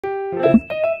Hi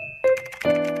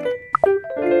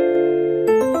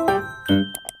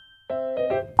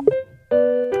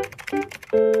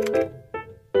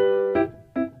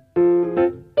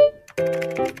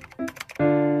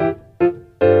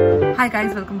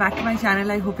guys, welcome back to my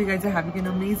channel. I hope you guys are having an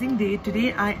amazing day.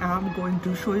 Today I am going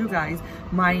to show you guys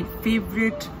my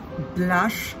favorite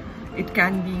blush. It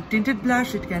can be tinted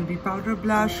blush, it can be powder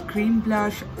blush, cream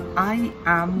blush. I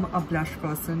am a blush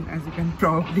person, as you can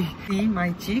probably see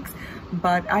my cheeks,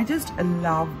 but I just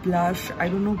love blush. I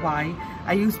don't know why.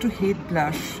 I used to hate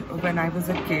blush when I was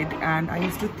a kid, and I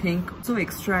used to think so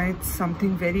extra, it's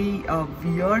something very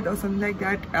weird or something like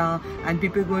that, and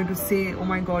people are going to say, oh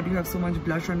my god, you have so much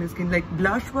blush on your skin. Like,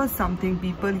 blush was something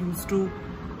people used to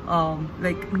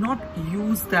like not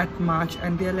use that much,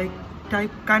 and they're like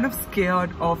kind of scared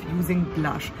of using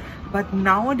blush. But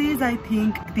nowadays I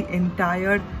think the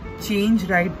entire change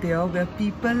right there, where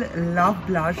people love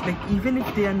blush, like even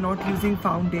if they are not using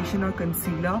foundation or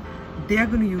concealer, they are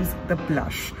going to use the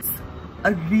blush.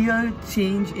 A real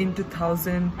change in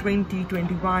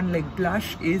 2020-21, like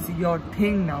blush is your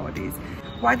thing nowadays.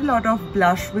 Quite a lot of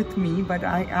blush with me, but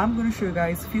I am going to show you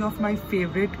guys few of my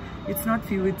favorite. It's not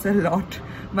few, it's a lot.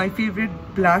 My favorite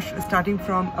blush, starting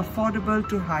from affordable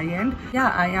to high-end. Yeah,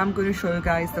 I am going to show you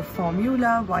guys the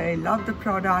formula, why I love the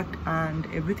product and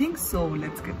everything. So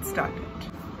let's get started.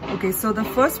 Okay, so the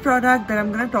first product that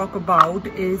I'm going to talk about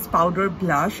is powder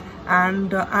blush,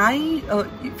 and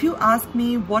if you ask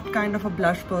me what kind of a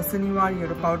blush person you are,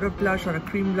 you're a powder blush or a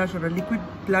cream blush or a liquid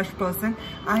blush person,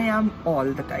 I am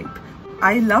all the type.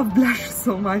 I love blush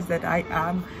so much that I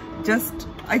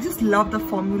just love the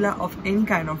formula of any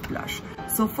kind of blush.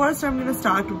 So first I'm going to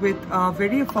start with a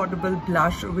very affordable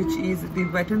blush, which is the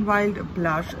Wet n Wild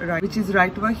blush, right, which is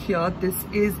right over here. This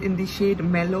is in the shade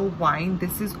Mellow Wine.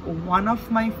 This is one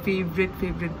of my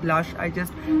favorite blush. I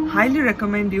just highly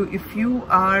recommend you, if you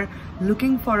are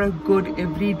looking for a good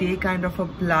everyday kind of a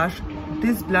blush,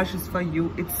 this blush is for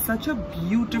you. It's such a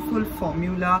beautiful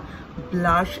formula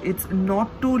blush. It's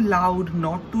not too loud,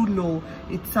 not too low.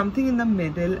 It's something in the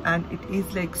middle, and it is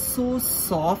like so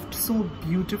soft, so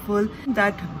beautiful.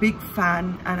 That big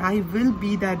fan, and I will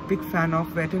be that big fan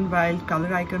of Wet n Wild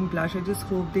Color Icon blush. I just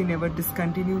hope they never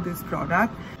discontinue this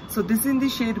product. So this is in the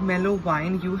shade Mellow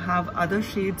Wine. You have other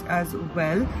shades as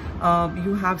well.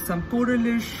 You have some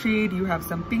coralish shade, you have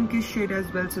some pinkish shade as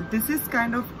well. So this is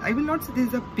kind of, I will not say this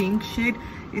is a pink shade,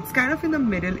 it's kind of in the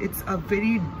middle. It's a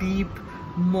very deep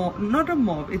mauve, not a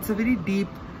mauve, it's a very deep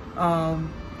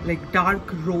like dark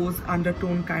rose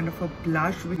undertone kind of a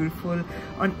blush. Beautiful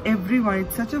on everyone.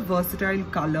 It's such a versatile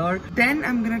color. Then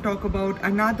I'm gonna talk about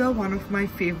another one of my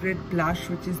favorite blush,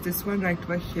 which is this one right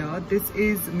over here. This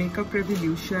is Makeup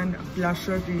Revolution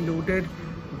Blusher Reloaded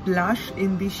blush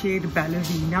in the shade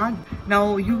Ballerina.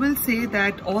 Now you will say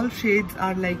that all shades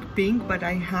are like pink, but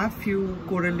I have few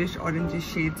coralish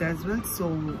orangish shades as well, so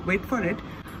wait for it.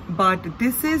 But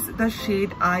this is the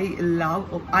shade I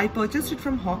love. I purchased it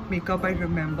from Hawk Makeup, I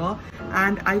remember,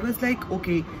 and I was like,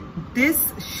 okay,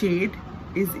 this shade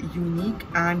is unique.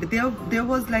 And there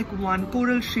was like one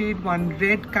coral shade, one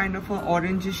red kind of a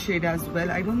orangish shade as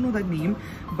well. I don't know the name,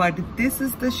 but this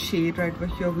is the shade right over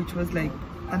here, which was like,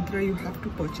 Antara, you have to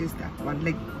purchase that one.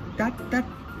 Like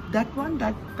that one,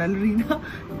 that ballerina,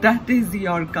 that is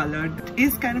your color. It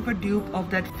is kind of a dupe of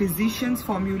that Physicians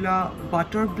Formula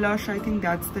Butter Blush. I think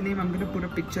that's the name. I'm going to put a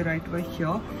picture right over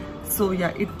here. So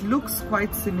yeah, it looks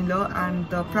quite similar, and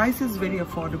the price is very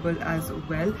affordable as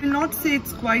well. I will not say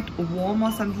it's quite warm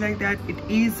or something like that. It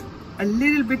is a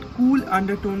little bit cool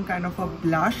undertone kind of a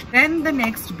blush. Then the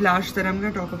next blush that I'm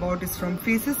going to talk about is from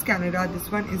Faces Canada. This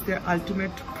one is their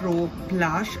Ultimate Pro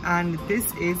blush, and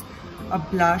this is a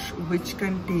blush which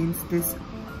contains this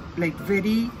like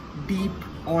very deep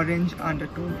orange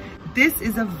undertone. This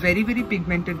is a very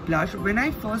pigmented blush. When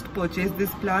I first purchased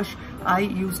this blush, I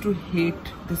used to hate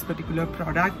this particular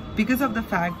product because of the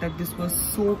fact that this was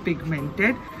so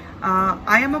pigmented.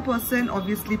 I am a person,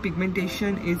 obviously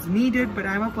pigmentation is needed, but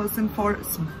I'm a person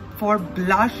for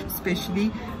blush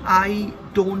especially, I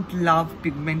don't love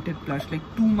pigmented blush, like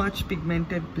too much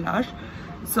pigmented blush.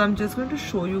 So I'm just going to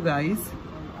show you guys.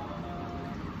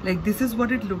 Like, this is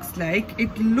what it looks like.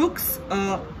 It looks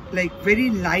like very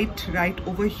light right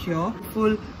over here,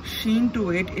 full sheen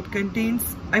to it. It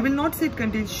contains, I will not say it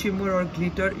contains shimmer or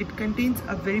glitter, it contains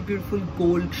a very beautiful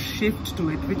gold shift to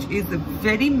it, which is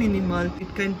very minimal.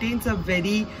 It contains a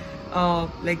very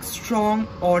like strong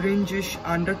orangish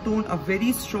undertone, a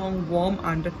very strong warm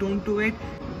undertone to it.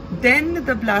 Then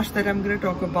the blush that I'm going to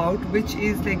talk about, which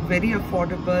is like very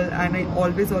affordable, and I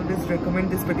always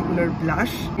recommend this particular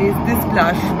blush, is this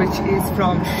blush which is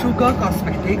from Sugar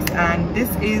Cosmetics, and this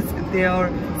is their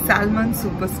Salmon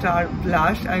Superstar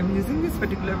blush. I'm using this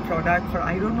particular product for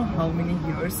I don't know how many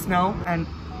years now, and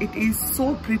it is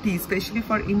so pretty, especially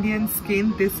for Indian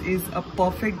skin. This is a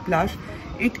perfect blush.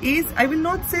 It is, I will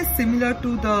not say similar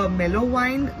to the Mellow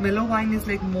Wine. Mellow Wine is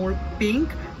like more pink,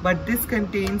 but this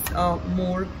contains a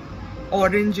more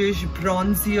orangish,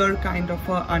 bronzier kind of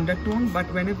a undertone.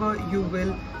 But whenever you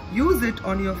will use it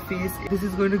on your face, this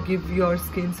is going to give your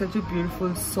skin such a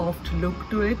beautiful soft look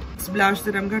to it. This blush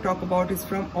that I'm going to talk about is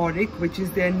from Auric, which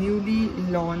is their newly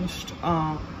launched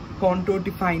contour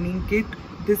defining kit.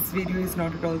 This video is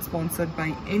not at all sponsored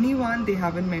by anyone. They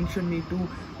haven't mentioned me to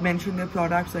mention their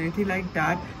products or anything like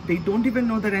that. They don't even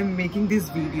know that I'm making this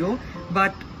video,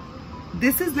 but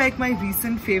this is like my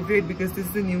recent favorite because this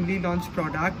is a newly launched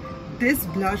product. This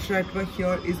blush right over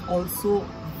here is also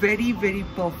very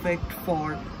perfect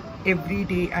for every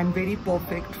day and very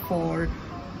perfect for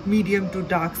medium to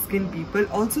dark skin people,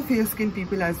 also fair skin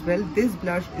people as well. This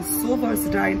blush is so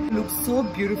versatile, looks so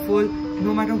beautiful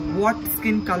no matter what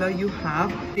skin color you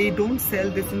have. They don't sell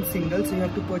this in singles, so you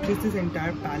have to purchase this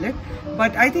entire palette.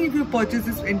 But I think if you purchase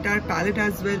this entire palette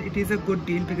as well, it is a good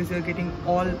deal because you're getting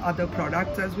all other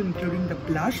products as well, including the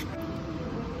blush.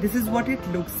 This is what it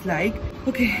looks like.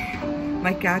 Okay,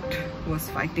 my cat was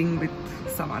fighting with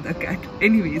some other cat.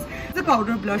 Anyways, it's a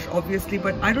powder blush obviously,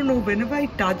 but I don't know, whenever I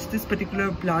touch this particular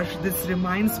blush, this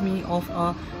reminds me of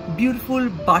a beautiful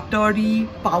buttery,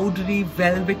 powdery,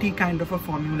 velvety kind of a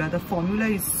formula. The formula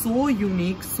is so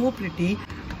unique, so pretty.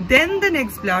 Then the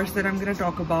next blush that I'm going to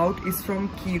talk about is from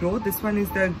Kiro. This one is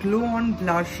the Glow On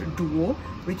Blush Duo,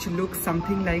 which looks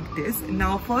something like this.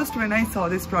 Now first when I saw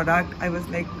this product, I was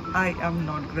like, I am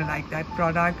not gonna like that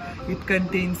product. It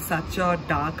contains such a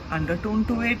dark undertone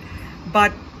to it.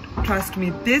 But trust me,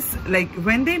 this, like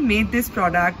when they made this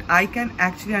product, I can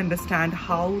actually understand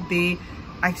how they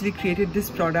actually created this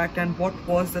product and what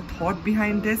was the thought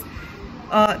behind this.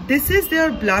 This is their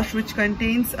blush, which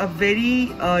contains a very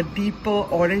deeper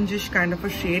orangish kind of a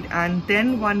shade, and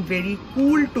then one very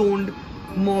cool toned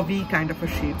mauvey kind of a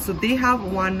shade. So they have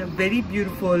one very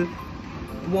beautiful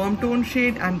warm tone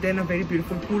shade and then a very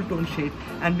beautiful cool tone shade,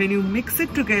 and when you mix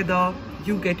it together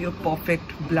you get your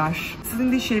perfect blush. This is in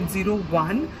the shade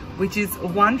 01, which is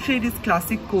one shade is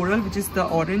Classic Coral, which is the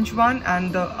orange one,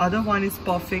 and the other one is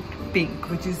Perfect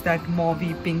Pink, which is that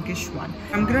mauvey pinkish one.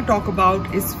 I'm gonna talk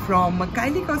about is from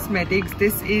Kylie Cosmetics.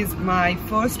 This is my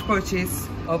first purchase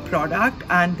product,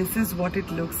 and this is what it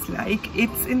looks like.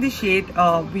 It's in the shade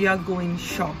We Are Going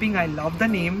Shopping. I love the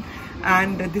name,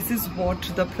 and this is what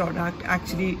the product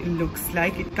actually looks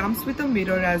like. It comes with a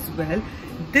mirror as well.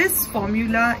 This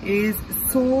formula is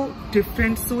so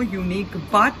different, so unique,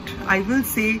 but I will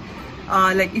say,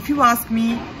 like if you ask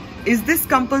me, is this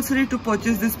compulsory to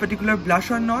purchase this particular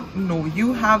blush or not? No,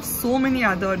 you have so many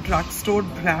other drugstore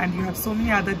brand, you have so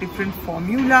many other different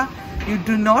formula. You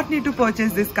do not need to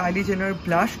purchase this Kylie Jenner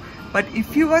blush. But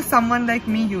if you are someone like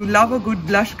me, you love a good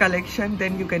blush collection,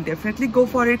 then you can definitely go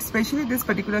for it. Especially this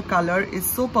particular color is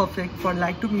so perfect for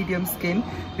light to medium skin,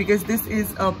 because this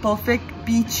is a perfect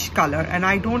peach color, and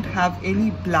I don't have any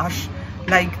blush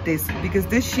like this because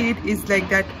this shade is like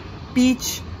that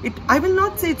peach. I will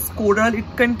not say it's coral, it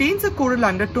contains a coral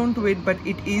undertone to it, but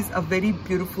it is a very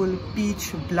beautiful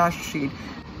peach blush shade.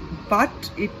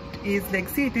 But it is like,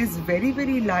 see, it is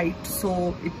very light,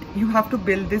 so you have to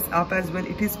build this up as well.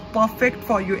 It is perfect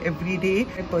for you every day.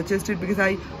 I purchased it because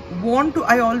I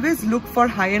always look for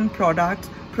high-end products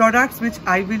which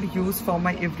I will use for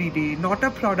my everyday, not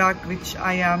a product which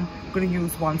I am going to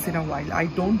use once in a while. I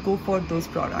don't go for those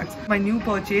products. My new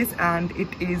purchase, and it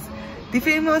is the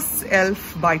famous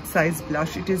e.l.f. Bite Size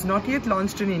Blush. It is not yet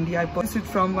launched in India. I purchased it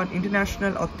from one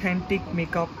international authentic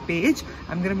makeup page.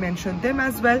 I'm going to mention them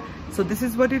as well. So this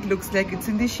is what it looks like. It's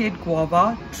in the shade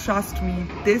Guava. Trust me,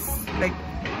 this, like,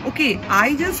 okay,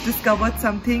 I just discovered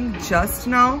something just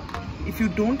now. If you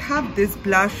don't have this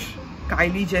blush,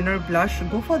 Kylie Jenner blush,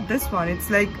 go for this one. It's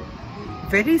like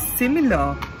very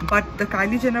similar, but the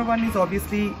Kylie Jenner one is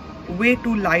obviously way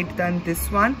too light than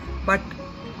this one. But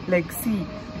like, see,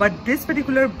 but this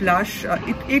particular blush,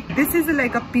 this is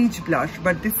like a peach blush,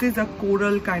 but this is a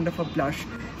coral kind of a blush.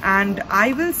 And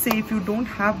I will say, if you don't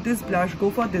have this blush,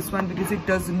 go for this one because it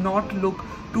does not look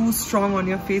too strong on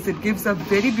your face. It gives a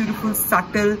very beautiful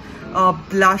subtle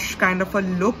blush kind of a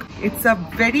look. It's a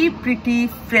very pretty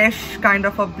fresh kind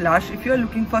of a blush. If you're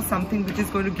looking for something which is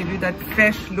going to give you that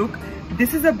fresh look,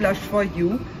 this is a blush for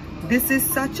you. This is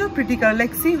such a pretty color.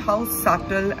 Like, see how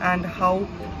subtle and how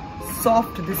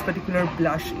soft this particular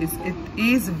blush is. It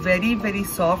is very, very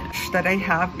soft. That I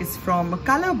have is from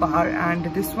Colorbar,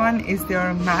 and this one is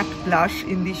their matte blush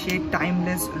in the shade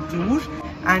Timeless Rouge.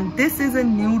 And this is a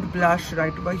nude blush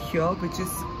right over here, which is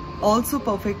also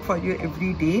perfect for you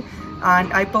every day.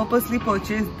 And I purposely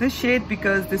purchased this shade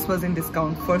because this was in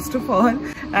discount, first of all,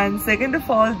 and second of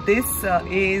all, this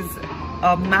is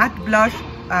a matte blush,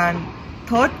 and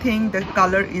third thing, the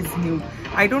color is nude.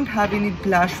 I don't have any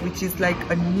blush which is like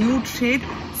a nude shade,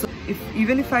 so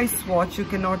even if I swatch, you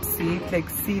cannot see it. Like,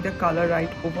 see the color right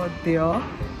over there.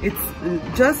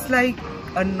 It's just like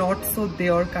a not so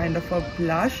there kind of a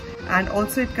blush, and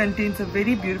also it contains a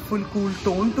very beautiful cool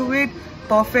tone to it,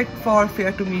 perfect for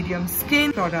fair to medium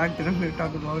skin. Product that I'm going to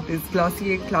talk about is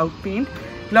Glossier Cloud Paint.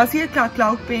 Glossier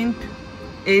Cloud Paint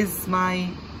is my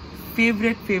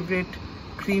favorite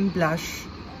cream blush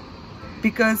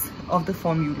because of the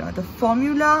formula. The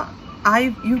formula,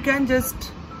 you can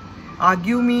just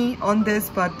argue me on this,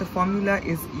 but the formula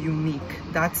is unique.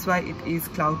 That's why it is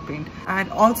Cloud Paint. And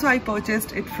also I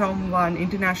purchased it from one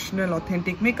international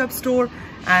authentic makeup store,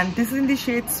 and this is in the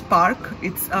shade Spark.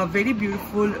 It's a very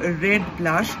beautiful red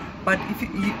blush, but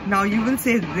if now you will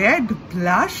say red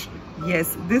blush,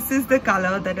 yes, this is the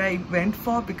color that I went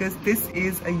for because this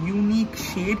is a unique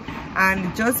shade.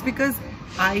 And just because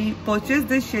I purchased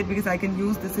this shade, because I can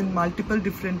use this in multiple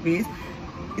different ways.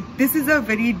 This is a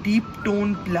very deep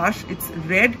tone blush. It's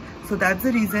red, so that's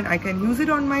the reason I can use it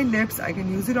on my lips, I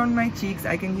can use it on my cheeks,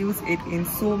 I can use it in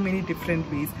so many different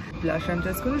ways. Blush, I'm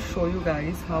just going to show you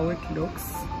guys how it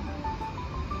looks.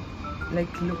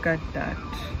 Like, look at that.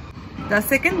 The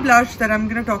second blush that I'm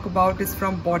going to talk about is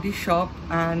from Body Shop,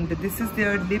 and this is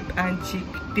their lip and cheek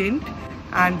tint.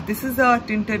 And this is a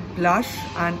tinted blush,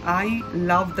 and I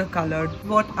love the color.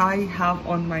 What I have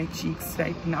on my cheeks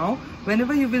right now,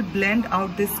 whenever you will blend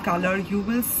out this color, you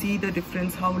will see the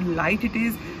difference, how light it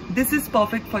is. This is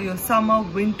perfect for your summer,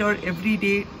 winter, every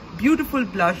day. Beautiful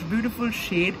blush, beautiful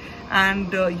shade,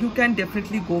 and you can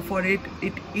definitely go for it.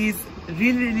 It is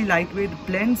really lightweight,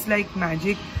 blends like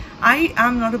magic. I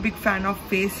am not a big fan of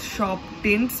face shop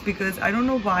tints because I don't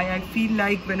know why. I feel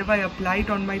like whenever I apply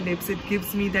it on my lips, it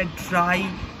gives me that dry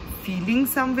feeling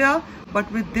somewhere.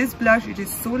 But with this blush, it is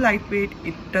so lightweight,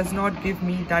 it does not give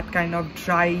me that kind of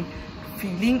dry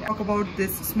feeling. Talk about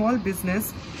this small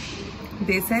business.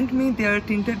 They sent me their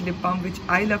tinted lip balm, which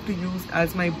I love to use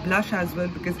as my blush as well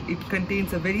because it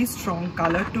contains a very strong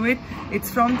color to it.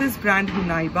 It's from this brand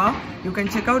Hunaiba. You can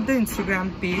check out the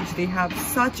Instagram page. They have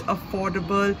such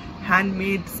affordable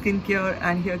handmade skincare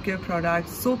and hair care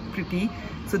products, so pretty.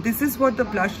 So this is what the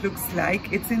blush looks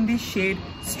like. It's in the shade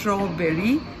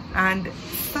Strawberry, and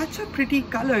such a pretty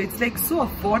color. It's like so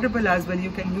affordable as well. You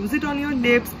can use it on your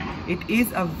lips. It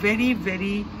is a very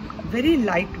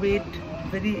lightweight,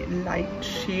 very light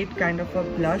shade kind of a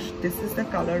blush. This is the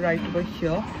color right over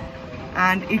here,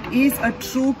 and it is a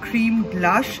true cream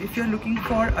blush. If you're looking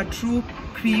for a true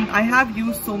cream, I have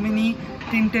used so many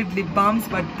tinted lip balms,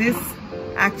 but this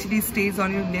actually stays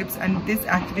on your lips and this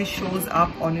actually shows up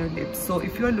on your lips. So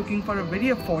if you're looking for a very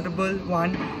affordable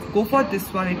one, go for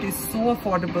this one. It is so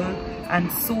affordable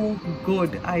and so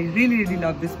good. I really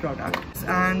love this product.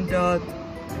 And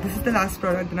this is the last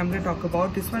product that I'm going to talk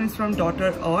about. This one is from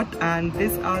Daughter Earth, and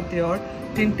these are their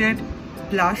tinted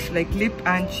blush, like lip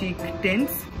and cheek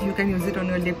tints. You can use it on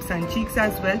your lips and cheeks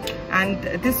as well. And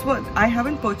this was, I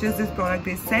haven't purchased this product,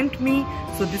 they sent me,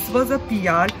 so this was a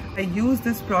PR. I used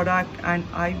this product and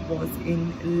I was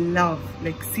in love.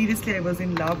 Like, seriously, I was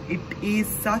in love. It is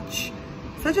such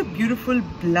a beautiful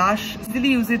blush. Easily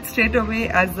use it straight away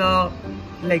as a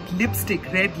like lipstick,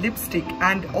 red lipstick.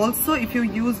 And also if you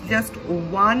use just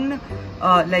one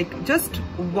just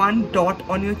one dot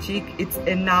on your cheek, it's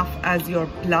enough as your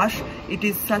blush. It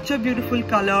is such a beautiful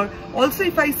color. Also,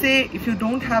 if I say, if you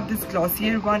don't have this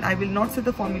Glossier one, I will not say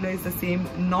the formula is the same,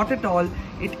 not at all.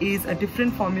 It is a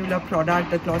different formula product.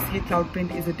 The Glossier Cloud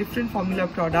Paint is a different formula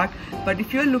product. But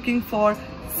if you're looking for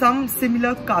some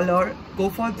similar color, go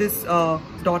for this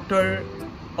Daughter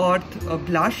Earth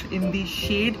blush in the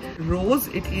shade Rose.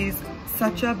 It is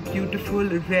such a beautiful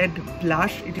red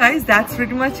blush. Guys, that's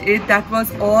pretty much it. That was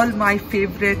all my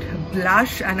favorite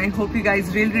blush, and I hope you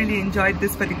guys really enjoyed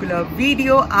this particular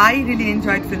video. I really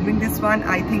enjoyed filming this one.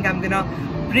 I think I'm gonna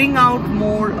bring out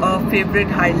more favorite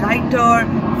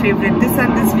highlighter, favorite this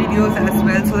and this videos as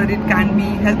well, so that it can be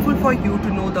helpful for you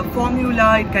to know the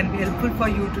formula, it can be helpful for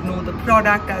you to know the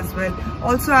product as well.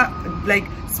 Also like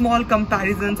small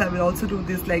comparisons, I will also do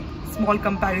this, like small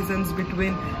comparisons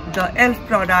between the ELF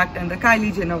product and the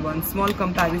Kylie Jenner one, small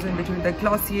comparison between the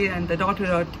Glossier and the Dr.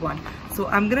 Earth one. So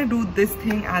I'm gonna do this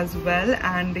thing as well,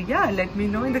 and yeah, let me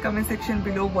know in the comment section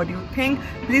below what you think.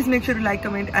 Please make sure to like,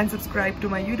 comment and subscribe to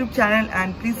my YouTube channel,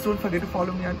 and please don't forget to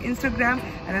follow me on Instagram,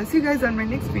 and I'll see you guys on my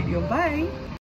next video. Bye.